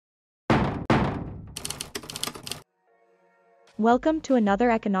Welcome to another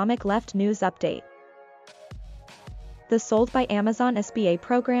Economic Left News Update. The Sold by Amazon SBA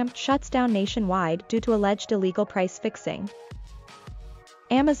program shuts down nationwide due to alleged illegal price fixing.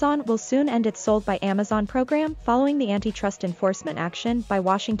 Amazon will soon end its Sold by Amazon program following the antitrust enforcement action by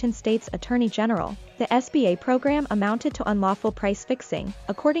Washington State's Attorney General. The SBA program amounted to unlawful price fixing,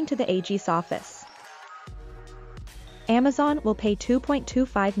 according to the AG's office. Amazon will pay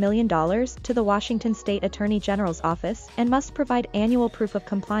 $2.25 million to the Washington State Attorney General's office and must provide annual proof of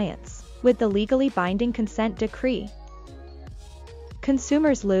compliance with the legally binding consent decree.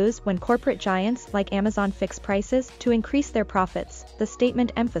 Consumers lose when corporate giants like Amazon fix prices to increase their profits, the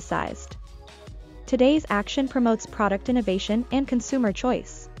statement emphasized. Today's action promotes product innovation and consumer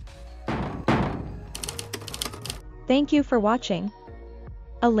choice. Thank you for watching.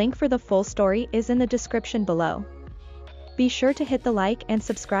 A link for the full story is in the description below. Be sure to hit the like and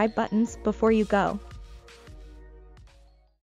subscribe buttons before you go.